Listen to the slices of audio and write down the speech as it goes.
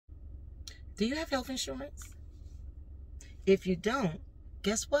Do you have health insurance? If you don't,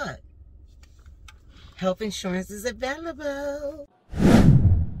 guess what? Health insurance is available.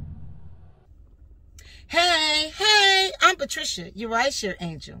 Hey, I'm Patricia, your RideShare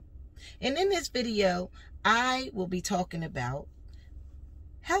angel. And in this video, I will be talking about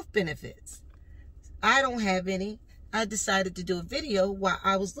health benefits. I don't have any. I decided to do a video while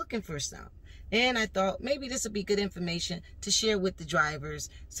I was looking for some. And I thought maybe this would be good information to share with the drivers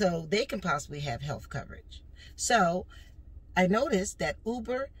so they can possibly have health coverage. So I noticed that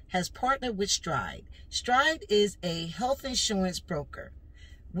Uber has partnered with Stride. Stride is a health insurance broker.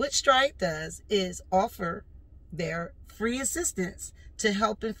 What Stride does is offer their free assistance to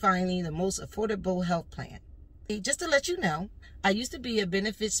help in finding the most affordable health plan. Just to let you know, I used to be a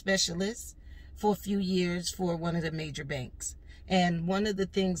benefits specialist for a few years for one of the major banks. And one of the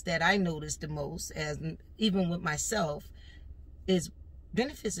things that I noticed the most, as even with myself, is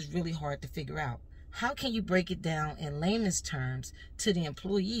benefits is really hard to figure out. How can you break it down in layman's terms to the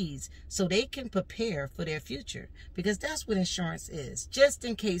employees so they can prepare for their future? Because that's what insurance is, just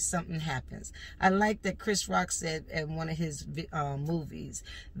in case something happens. I like that Chris Rock said in one of his movies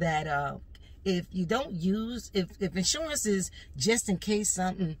that if you don't use, if insurance is just in case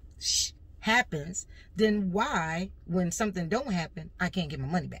something happens, then why, when something don't happen, I can't get my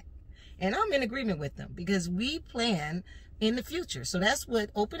money back? And I'm in agreement with them because we plan in the future. So that's what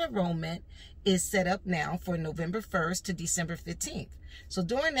open enrollment is set up now for November 1st to December 15th. So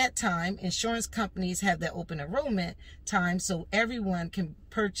during that time, insurance companies have that open enrollment time so everyone can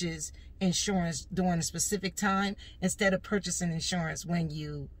purchase insurance during a specific time instead of purchasing insurance when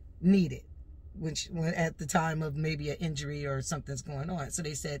you need it, when at the time of maybe an injury or something's going on. So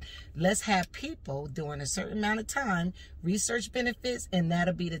they said, let's have people during a certain amount of time research benefits, and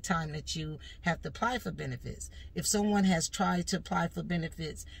that'll be the time that you have to apply for benefits. If someone has tried to apply for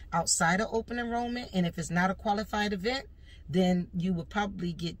benefits outside of open enrollment, and if it's not a qualified event, then you would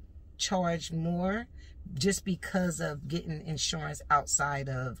probably get charged more just because of getting insurance outside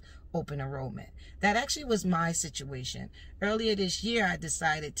of open enrollment. That actually was my situation. Earlier this year, I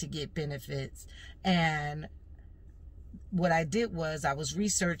decided to get benefits, and what I did was I was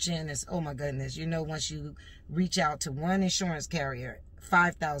researching this. Oh my goodness, you know, once you reach out to one insurance carrier,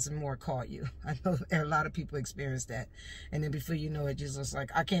 5,000 more call you. I know a lot of people experience that, and then before you know it, you're just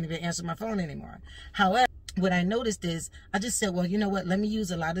like, I can't even answer my phone anymore. However, what I noticed is I just said, well, you know what? Let me use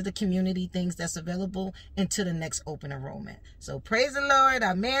a lot of the community things that's available into the next open enrollment. So praise the Lord,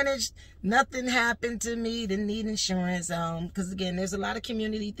 I managed. Nothing happened to me. Didn't need insurance. Because again, there's a lot of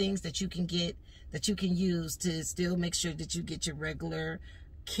community things that you can get, that you can use to still make sure that you get your regular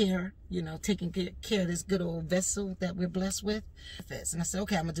care, you know, taking care of this good old vessel that we're blessed with. And I said,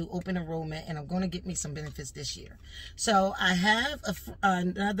 okay, I'm gonna do open enrollment, and I'm gonna get me some benefits this year. So I have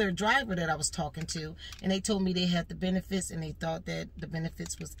another driver that I was talking to, and they told me they had the benefits, and they thought that the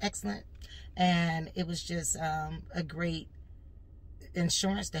benefits was excellent, and it was just a great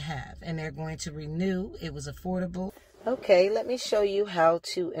insurance to have, and they're going to renew. It was affordable. Okay, let me show you how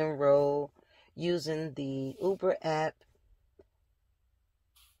to enroll using the Uber app.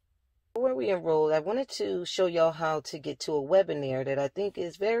 Where we enrolled, I wanted to show y'all how to get to a webinar that I think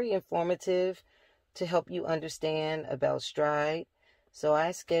is very informative to help you understand about Stride. So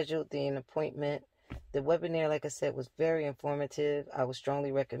I scheduled an appointment. The webinar, like I said, was very informative. I would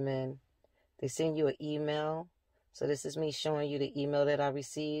strongly recommend. They send you an email. So this is me showing you the email that I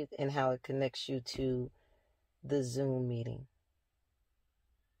received and how it connects you to the Zoom meeting.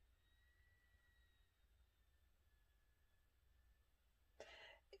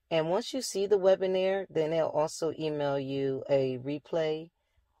 And once you see the webinar, then they'll also email you a replay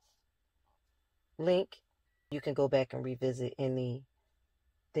link. You can go back and revisit anything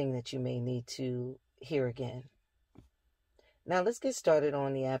that you may need to hear again. Now let's get started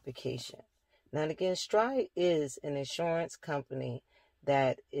on the application. Now again, Stride is an insurance company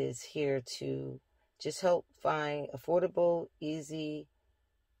that is here to just help find affordable, easy,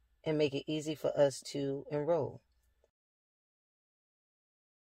 and make it easy for us to enroll.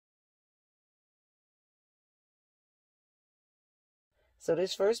 So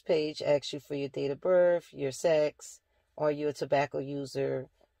this first page asks you for your date of birth, your sex, are you a tobacco user,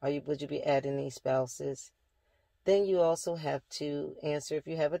 would you be adding any spouses? Then you also have to answer if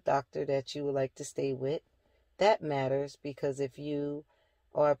you have a doctor that you would like to stay with. That matters because if you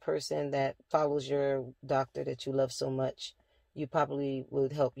are a person that follows your doctor that you love so much, you probably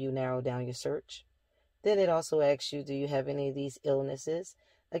would help you narrow down your search. Then it also asks you, do you have any of these illnesses?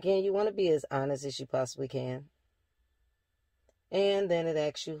 Again, you want to be as honest as you possibly can. And then it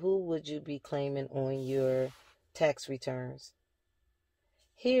asks you, who would you be claiming on your tax returns?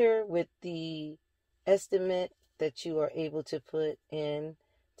 Here with the estimate that you are able to put in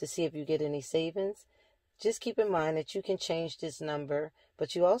to see if you get any savings, just keep in mind that you can change this number,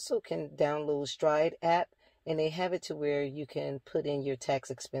 but you also can download Stride app, and they have it to where you can put in your tax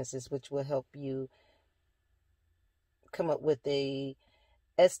expenses, which will help you come up with a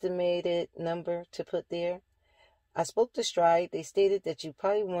estimated number to put there. I spoke to Stride. They stated that you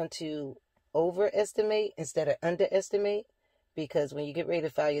probably want to overestimate instead of underestimate, because when you get ready to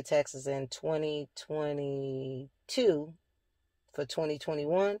file your taxes in 2022 for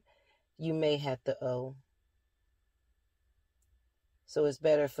 2021, you may have to owe. So it's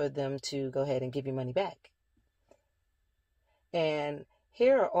better for them to go ahead and give you money back. And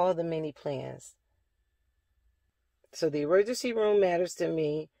here are all the many plans. So the emergency room matters to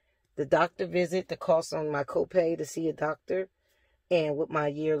me. The doctor visit, the cost on my copay to see a doctor, and with my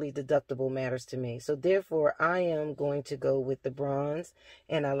yearly deductible matters to me. So therefore, I am going to go with the bronze,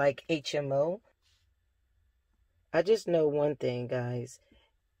 and I like HMO. I just know one thing, guys.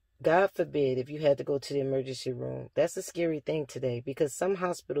 God forbid if you had to go to the emergency room. That's a scary thing today, because some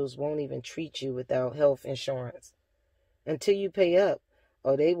hospitals won't even treat you without health insurance until you pay up,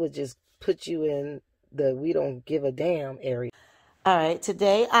 or they would just put you in the we don't give a damn area. All right,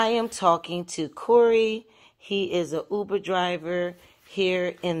 today I am talking to Corey. He is an Uber driver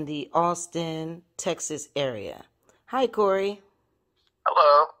here in the Austin, Texas area. Hi, Corey.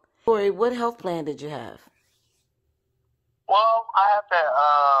 Hello. Corey, what health plan did you have? Well, I have the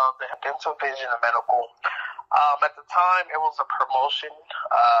dental, vision, and medical. At the time, it was a promotion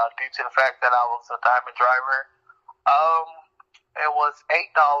due to the fact that I was a diamond driver. It was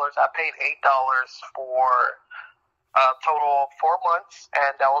 $8. I paid $8 for a total of 4 months,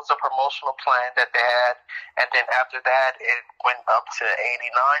 and that was a promotional plan that they had. And then after that, it went up to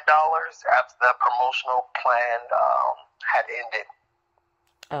 $89 after the promotional plan had ended.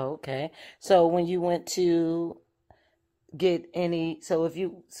 Oh, okay. So when you went to get any,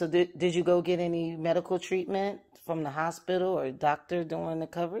 did you go get any medical treatment from the hospital or doctor during the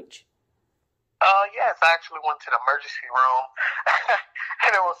coverage? Yes, I actually went to the emergency room,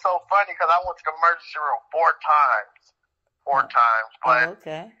 and it was so funny because I went to the emergency room four times, but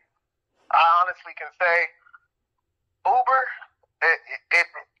okay. I honestly can say Uber,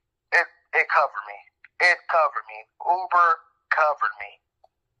 it covered me. It covered me. Uber covered me.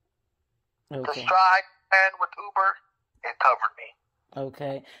 Okay. The Stride plan with Uber, it covered me.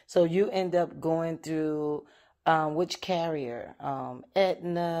 Okay, so you end up going through which carrier?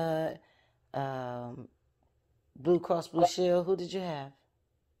 Aetna, Blue Cross Blue Shield. Who did you have?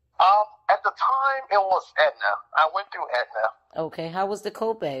 At the time, it was Aetna. I went through Aetna. Okay, how was the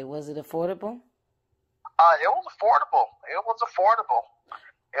copay? Was it affordable? It was affordable. It was affordable.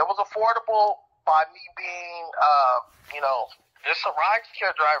 It was affordable by me being, just a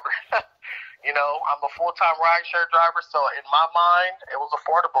rideshare driver. I'm a full-time rideshare driver, so in my mind, it was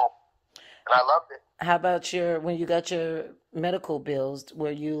affordable, and I loved it. How about when you got your medical bills?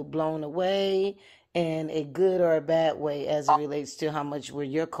 Were you blown away in a good or a bad way as it relates to how much were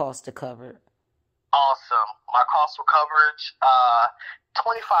your costs to cover? Awesome. My cost for coverage,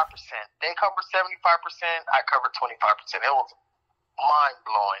 25%. They covered 75%. I covered 25%. It was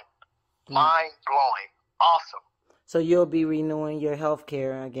mind-blowing. Mind-blowing. Awesome. So you'll be renewing your health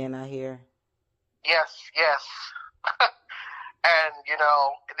care again, I hear. Yes. And,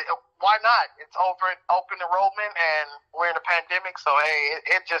 why not? It's open enrollment, and we're in a pandemic, so, hey,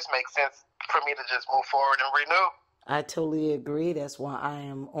 it just makes sense for me to just move forward and renew. I totally agree. That's why I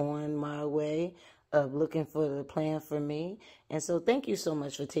am on my way of looking for the plan for me. And so thank you so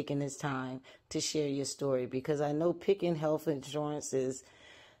much for taking this time to share your story, because I know picking health insurance is,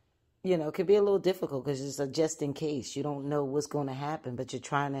 could be a little difficult because it's a just in case. You don't know what's going to happen, but you're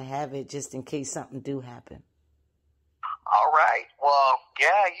trying to have it just in case something do happen. All right. Well,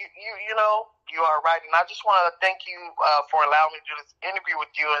 yeah, you are right. And I just want to thank you for allowing me to do this interview with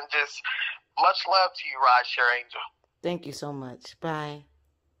you, and just much love to you, RideShare Angel. Thank you so much. Bye.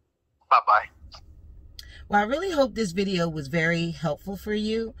 Bye-bye. Well, I really hope this video was very helpful for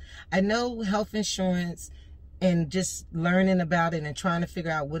you. I know health insurance and just learning about it and trying to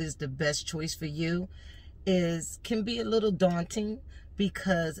figure out what is the best choice for you can be a little daunting,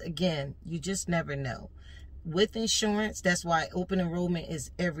 because, again, you just never know. With insurance, that's why open enrollment is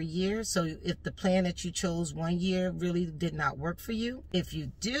every year. So if the plan that you chose one year really did not work for you, if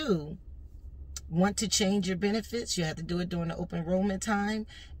you do want to change your benefits, you have to do it during the open enrollment time,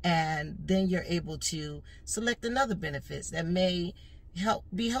 and then you're able to select another benefits that may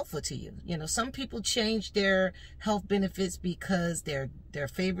be helpful to you. You know, some people change their health benefits because their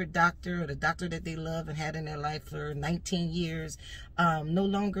favorite doctor, or the doctor that they love and had in their life for 19 years no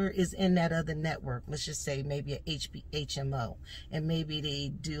longer is in that other network. Let's just say maybe a HMO, and maybe they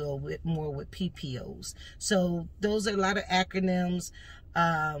deal more with PPOs. So those are a lot of acronyms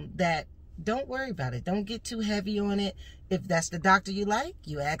that, don't worry about it. Don't get too heavy on it. If that's the doctor you like,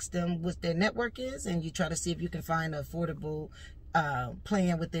 you ask them what their network is, and you try to see if you can find an affordable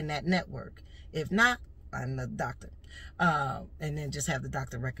plan within that network. If not, find a doctor, and then just have the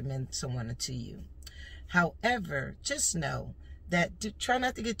doctor recommend someone to you. However, just know that try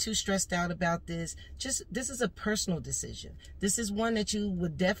not to get too stressed out about this. This is a personal decision. This is one that you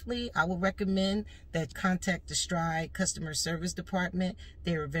would I would recommend that contact the Stride customer service department.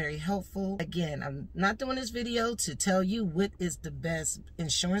 They were very helpful. Again, I'm not doing this video to tell you what is the best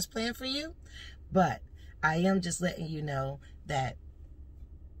insurance plan for you, but I am just letting you know that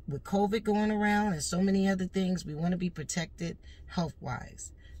with COVID going around and so many other things, we want to be protected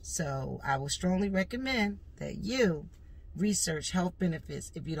health-wise. So I would strongly recommend that you research health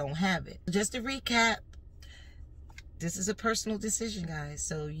benefits if you don't have it. Just to recap, this is a personal decision, guys.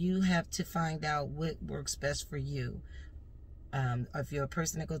 So you have to find out what works best for you. If you're a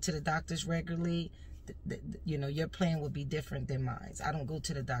person that go to the doctors regularly, you know, your plan will be different than mine. I don't go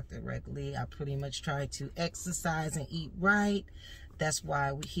to the doctor regularly. I pretty much try to exercise and eat right. That's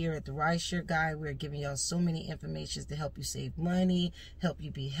why we here at the RideShare Guy, we're giving y'all so many information to help you save money, help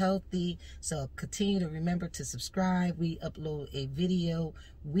you be healthy. So continue to remember to subscribe. We upload a video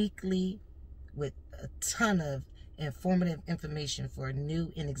weekly with a ton of informative information for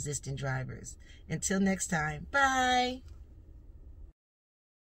new and existing drivers. Until next time, bye.